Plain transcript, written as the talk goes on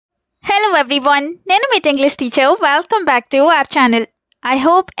everyone, నేను మీ Tinglish teacher. Welcome back to our channel. I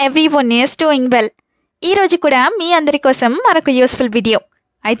hope everyone is doing well. ఈ రోజు కూడా మీ అందరి కోసం మరొక యూస్ఫుల్ వీడియో.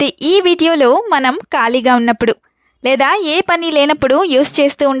 అయితే ఈ వీడియోలో మనం ఖాళీగా ఉన్నప్పుడు లేదా ఏ పని లేనప్పుడు యూస్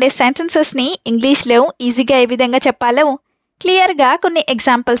చేస్తూ ఉండే సెంటెన్సెస్ని ఇంగ్లీష్లో ఈజీగా ఏ విధంగా చెప్పాలో క్లియర్గా కొన్ని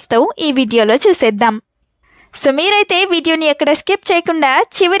ఎగ్జాంపుల్స్తో ఈ వీడియోలో చూసేద్దాం. సో మీరైతే వీడియోని ఎక్కడ స్కిప్ చేయకుండా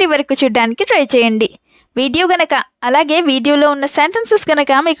చివరి వరకు చూడడానికి ట్రై చేయండి. వీడియో గనక అలాగే వీడియోలో ఉన్న సెంటెన్సెస్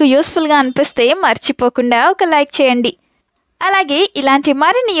గనక మీకు యూస్ఫుల్గా అనిపిస్తే మర్చిపోకుండా ఒక లైక్ చేయండి. అలాగే ఇలాంటి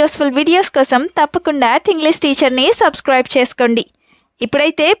మరిన్ని యూస్ఫుల్ వీడియోస్ కోసం తప్పకుండా టింగ్లిష్ టీచర్ని సబ్స్క్రైబ్ చేసుకోండి.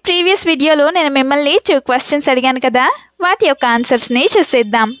 ఇప్పుడైతే ప్రీవియస్ వీడియోలో నేను మిమ్మల్ని 2 క్వశ్చన్స్ అడిగాను కదా, వాటి యొక్క ఆన్సర్స్ని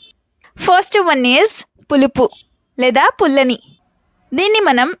చూసేద్దాం. ఫస్ట్ వన్ ఈజ్ పులుపు లేదా పుల్లని. దీన్ని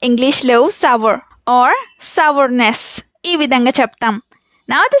మనం ఇంగ్లీష్లో సవర్ ఆర్ సవర్నెస్ ఈ విధంగా చెప్తాం.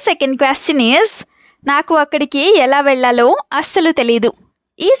 Now the second question is నాకు అక్కడికి ఎలా వెళ్ళాలో అస్సలు తెలీదు.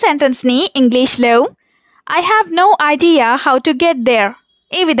 ఈ సెంటెన్స్ని ఇంగ్లీష్లో I have no idea how to get there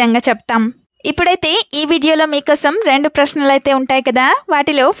ఈ విధంగా చెప్తాం. ఇప్పుడైతే ఈ వీడియోలో మీకోసం 2 ప్రశ్నలు అయితే ఉంటాయి కదా,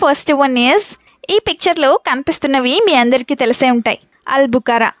 వాటిలో ఫస్ట్ వన్ ఈజ్ ఈ పిక్చర్లో కనిపిస్తున్నవి మీ అందరికీ తెలిసే ఉంటాయి, అల్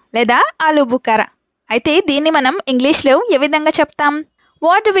బుకారా లేదా ఆలు బుకారా. అయితే దీన్ని మనం ఇంగ్లీష్లో ఏ విధంగా చెప్తాం?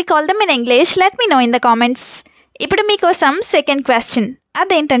 What do we call them in English? Let me no in the comments. ఇప్పుడు మీకోసం సెకండ్ క్వశ్చన్,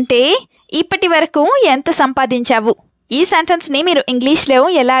 అదేంటంటే ఇప్పటి వరకు ఎంత సంపాదించావు? ఈ సెంటెన్స్ని మీరు ఇంగ్లీష్లో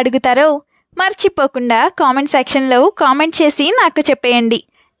ఎలా అడుగుతారో మర్చిపోకుండా కామెంట్ సెక్షన్లో కామెంట్ చేసి నాకు చెప్పేయండి.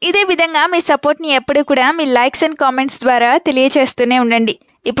 ఇదే విధంగా మీ సపోర్ట్ని ఎప్పుడూ కూడా మీ లైక్స్ అండ్ కామెంట్స్ ద్వారా తెలియచేస్తూనే ఉండండి.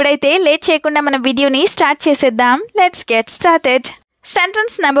 ఇప్పుడైతే లేట్ చేయకుండా మన వీడియోని స్టార్ట్ చేసేద్దాం. Let's get started.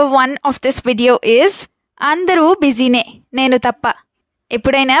 Sentence number 1 of this video is అందరూ బిజీనే నేను తప్ప.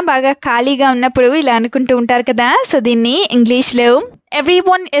 ఎప్పుడైనా బాగా ఖాళీగా ఉన్నప్పుడు ఇలా అనుకుంటూ ఉంటారు కదా, సో దీన్ని ఇంగ్లీష్లో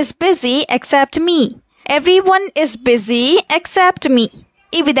everyone is busy except me. Everyone is busy except మీ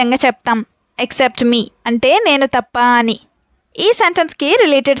ఈ విధంగా చెప్తాం. ఎక్సెప్ట్ మీ అంటే నేను తప్ప అని. ఈ సెంటెన్స్కి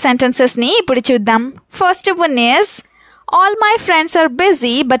రిలేటెడ్ సెంటెన్సెస్ని ఇప్పుడు చూద్దాం. First one is all my friends are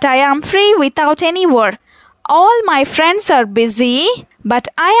busy but I am free without any work. All my friends are busy but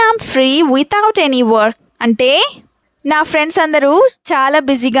I am free without any work అంటే నా ఫ్రెండ్స్ అందరూ చాలా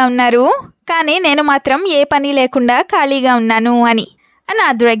బిజీగా ఉన్నారు, కానీ నేను మాత్రం ఏ పని లేకుండా ఖాళీగా ఉన్నాను అని.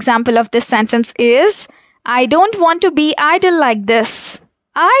 Another example of this sentence is I don't want to be idle like this.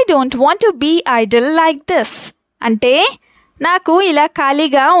 I don't want to be idle like this అంటే నాకు ఇలా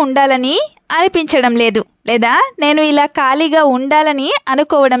ఖాళీగా ఉండాలని అనిపించడం లేదు లేదా నేను ఇలా ఖాళీగా ఉండాలని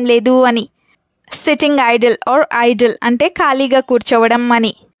అనుకోవడం లేదు అని. సిట్టింగ్ ఐడిల్ ఆర్ ఐడిల్ అంటే ఖాళీగా కూర్చోవడం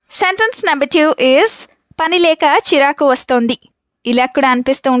అని. సెంటెన్స్ నెంబర్ 2 ఈజ్ పని లేక చిరాకు వస్తోంది. ఇలా కూడా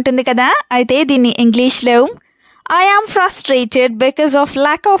అనిపిస్తూ ఉంటుంది కదా, అయితే దీన్ని ఇంగ్లీష్లో I am frustrated because of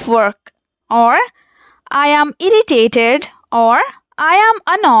lack of work or I am irritated or I am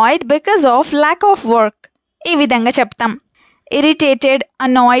annoyed because of lack of work ఈ విధంగా చెప్తాం. ఇరిటేటెడ్,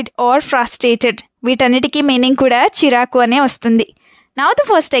 అనాయిడ్ ఆర్ ఫ్రస్ట్రేటెడ్ వీటన్నిటికీ మీనింగ్ కూడా చిరాకు అనే వస్తుంది. Now the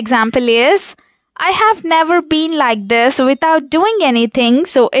first example is I have never been like this without doing anything,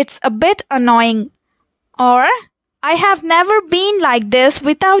 so it's a bit annoying. Or I have never been like this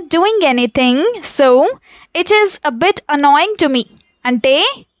without doing anything, so it is a bit annoying to me. అంటే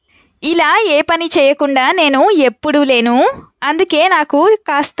ఇలా ఏ పని చేయకుండా నేను ఎప్పుడూ లేను, అందుకే నాకు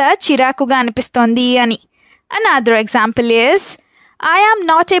కాస్త చిరాకుగా అనిపిస్తోంది అని. Another example is I am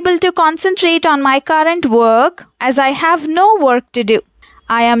not able to concentrate on my current work as I have no work to do.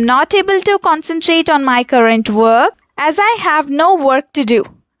 I am not able to concentrate on my current work as I have no work to do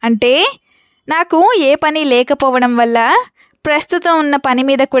అంటే నాకు ఏ పని లేకపోవడం వల్ల ప్రస్తుతం ఉన్న పని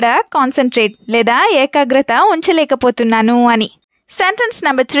మీద కూడా కాన్సన్ట్రేట్ లేదా ఏకాగ్రత ఉంచలేకపోతున్నాను అని. సెంటెన్స్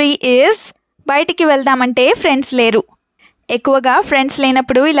నెంబర్ 3 ఈజ్ బయటికి వెళ్దామంటే ఫ్రెండ్స్ లేరు. ఎక్కువగా ఫ్రెండ్స్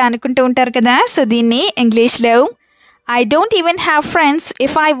లేనప్పుడు ఇలా అనుకుంటూ ఉంటారు కదా, సో దీన్ని ఇంగ్లీష్లో I don't even have friends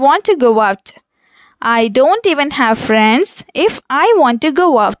if I want to go out. I don't even have friends if I want to go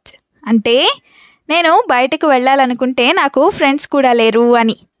out అంటే నేను బయటకు వెళ్ళాలనుకుంటే నాకు ఫ్రెండ్స్ కూడా లేరు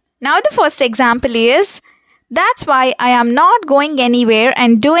అని. Now the first example is that's why I am not going anywhere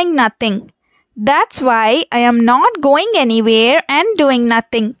and doing nothing. That's why I am not going anywhere and doing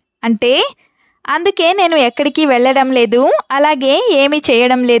nothing అంటే అందుకే నేను ఎక్కడికి వెళ్ళడం లేదు అలాగే ఏమీ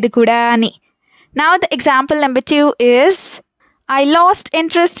చేయడం లేదు కూడా అని. Now the example number 2 is I lost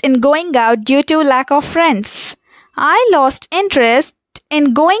interest in going out due to lack of friends. I lost interest in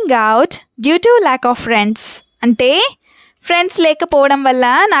going out due to lack of friends అంటే ఫ్రెండ్స్ లేకపోవడం వల్ల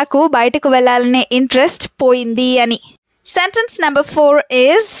నాకు బయటకు వెళ్ళాలనే ఇంట్రెస్ట్ పోయింది అని. సెంటెన్స్ నెంబర్ 4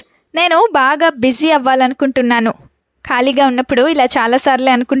 ఈజ్ నేను బాగా బిజీ అవ్వాలనుకుంటున్నాను. ఖాళీగా ఉన్నప్పుడు ఇలా చాలాసార్లు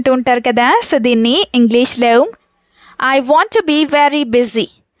అనుకుంటూ ఉంటారు కదా, సో దీన్ని ఇంగ్లీష్లో I want to be very busy.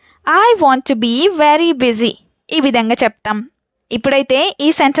 I want to be very busy. ఈ విధంగా చెప్తాం. ఇప్పుడైతే ఈ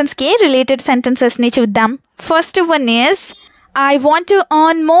సెంటెన్స్కి రిలేటెడ్ సెంటెన్సెస్ని చూద్దాం. First one is I want to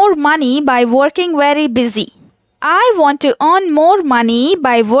earn more money by working very busy. I want to earn more money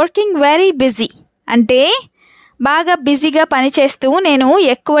by working very busy అంటే బాగా బిజీగా పనిచేస్తూ నేను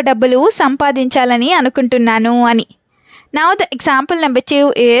ఎక్కువ డబ్బులు సంపాదించాలని అనుకుంటున్నాను అని. Now the example number 2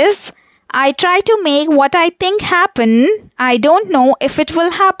 is I try to make what I think happen. I don't know if it will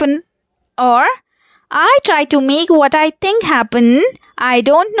happen. Or I try to make what I think happen. I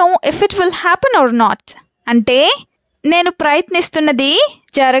don't know if it will happen or not. అంటే నేను ప్రయత్నిస్తున్నది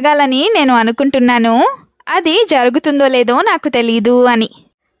జరగాలని నేను అనుకుంటున్నాను, అది జరుగుతుందో లేదో నాకు తెలీదు అని.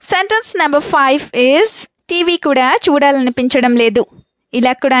 సెంటెన్స్ నెంబర్ 5 ఈజ్ టీవీ కూడా చూడాలనిపించడం లేదు.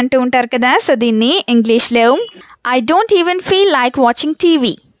 ఇలా కూడా అంటూ ఉంటారు కదా. సో దీన్ని ఇంగ్లీష్లో I don't even feel like watching TV.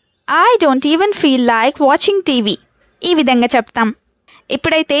 I don't even feel like watching TV. ఈ విధంగా చెప్తాం.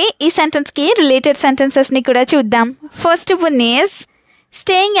 ఇప్పుడైతే ఈ సెంటెన్స్కి రిలేటెడ్ సెంటెన్సెస్ని కూడా చూద్దాం. First one is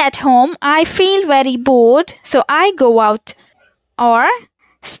staying at home I feel very board so I go out. Are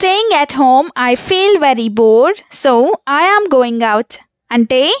staying at home I feel very board so I am going out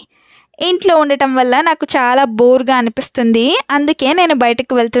అంటే ఇంట్లో ఉండటం వల్ల నాకు చాలా బోర్గా అనిపిస్తుంది, అందుకే నేను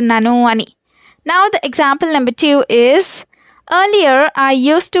బయటకు వెళ్తున్నాను అని. Now the example number 2 is earlier I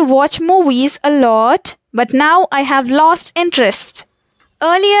used to watch movies a lot but now I have lost interest.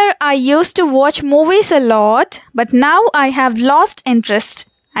 Earlier I used to watch movies a lot but now I have lost interest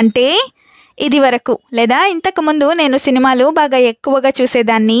అంటే ఇది వరకు లేదా ఇంతకుముందు నేను సినిమాలు బాగా ఎక్కువగా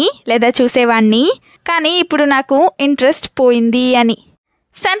చూసేదాన్ని లేదా చూసేవాణ్ణి, కానీ ఇప్పుడు నాకు ఇంట్రెస్ట్ పోయింది అని.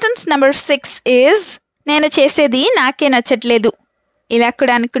 సెంటెన్స్ నెంబర్ 6 ఈజ్ నేను చేసేది నాకే నచ్చట్లేదు. ఇలా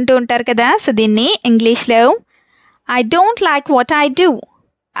కూడా అనుకుంటూ ఉంటారు కదా. సో దీన్ని ఇంగ్లీష్లో I don't like what I do.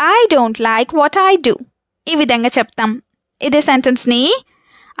 I don't like what I do. ఈ విధంగా చెప్తాం. ఇదే సెంటెన్స్ని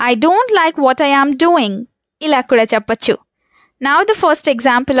I don't like what I am doing ఇలా కూడా చెప్పచ్చు. Now the first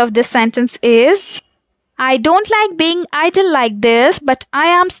example of this sentence is I don't like being idle like this but I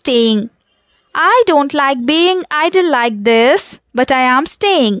am staying. I don't like being idle like this but I am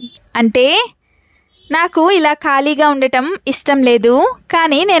staying అంటే నాకు ఇలా ఖాళీగా ఉండటం ఇష్టం లేదు,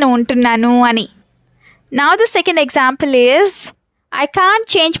 కానీ నేను ఉంటున్నాను అని. Now the second example is I can't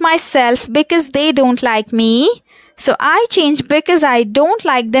change myself because they don't like me, so I change because I don't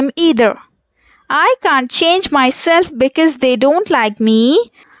like them either. I can't change myself because they don't like me,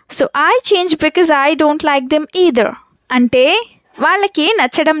 so I change because I don't like them either. అంటే వాళ్ళకి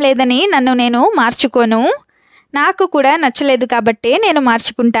నచ్చడం లేదని నన్ను నేను మార్చుకోను, నాకు కూడా నచ్చలేదు కాబట్టే నేను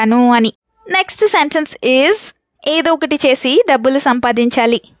మార్చుకుంటాను అని. నెక్స్ట్ సెంటెన్స్ ఈజ్ ఏదో ఒకటి చేసి డబ్బులు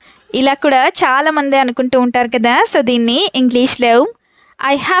సంపాదించాలి. ఇలా కూడా చాలామంది అనుకుంటూ ఉంటారు కదా. సో దీన్ని ఇంగ్లీష్లో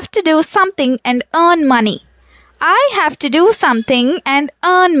I have to do something and earn money. I have to do something and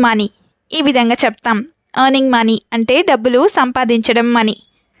earn money ఈ విధంగా చెప్తాం. ఎర్నింగ్ మనీ అంటే డబ్బులు సంపాదించడం అని.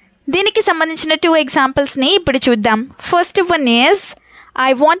 దీనికి సంబంధించిన 2 ఎగ్జాంపుల్స్ని ఇప్పుడు చూద్దాం. First one is I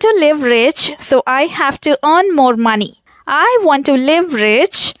want to live rich so I have to earn more money. I want to live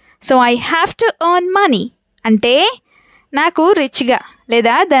rich so I have to earn money అంటే నాకు రిచ్గా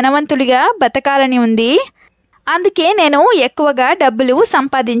లేదా ధనవంతుడిగా బతకాలని ఉంది, అందుకే నేను ఎక్కువగా డబ్బులు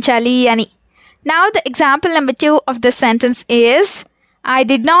సంపాదించాలి అని. Now the example number 2 of the sentence is I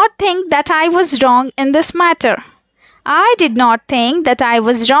did not think that I was wrong in this matter. I did not think that I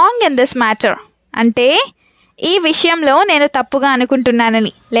was wrong in this matter అంటే ఈ విషయంలో నేను తప్పుగా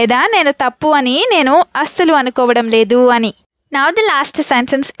అనుకుంటున్నానని లేదా నేను తప్పు అని నేను అస్సలు అనుకోవడం లేదు అని. Now the last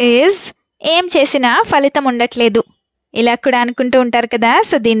sentence is ఏం చేసినా ఫలితం ఉండట్లేదు. ఇలా కూడా అనుకుంటూ ఉంటారు కదా.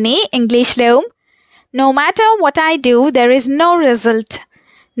 సో దీన్ని ఇంగ్లీష్లో no matter what I do there is no result.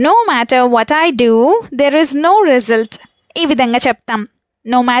 No matter what I do there is no result ఈ విధంగా చెప్తాం.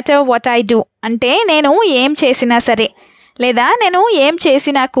 No matter what I do అంటే నేను ఏం చేసినా సరే లేదా నేను ఏం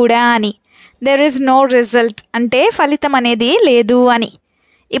చేసినా కూడా అని. దెర్ ఈజ్ నో రిజల్ట్ అంటే ఫలితం అనేది లేదు అని.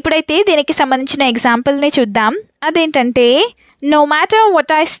 ఇప్పుడైతే దీనికి సంబంధించిన ఎగ్జాంపుల్ని చూద్దాం. అదేంటంటే no matter what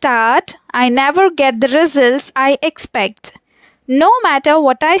I start, I never get the results I expect. No matter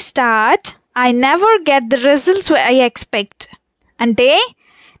what I start, I never get the results I expect. అంటే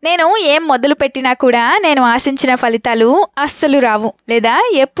నేను ఏం మొదలు పెట్టినా కూడా నేను ఆశించిన ఫలితాలు అస్సలు రావు లేదా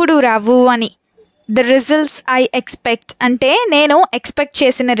ఎప్పుడూ రావు అని. The results I expect అంటే నేను ఎక్స్పెక్ట్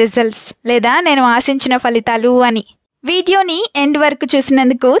చేసిన రిజల్ట్స్ లేదా నేను ఆశించిన ఫలితాలు అని. వీడియోని ఎండ్ వరకు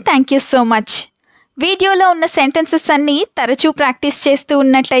చూసినందుకు థ్యాంక్ యూ సో మచ్. వీడియోలో ఉన్న సెంటెన్సెస్ అన్నీ తరచూ ప్రాక్టీస్ చేస్తూ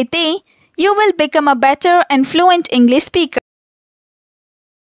ఉన్నట్లయితే you will become a better and fluent English speaker.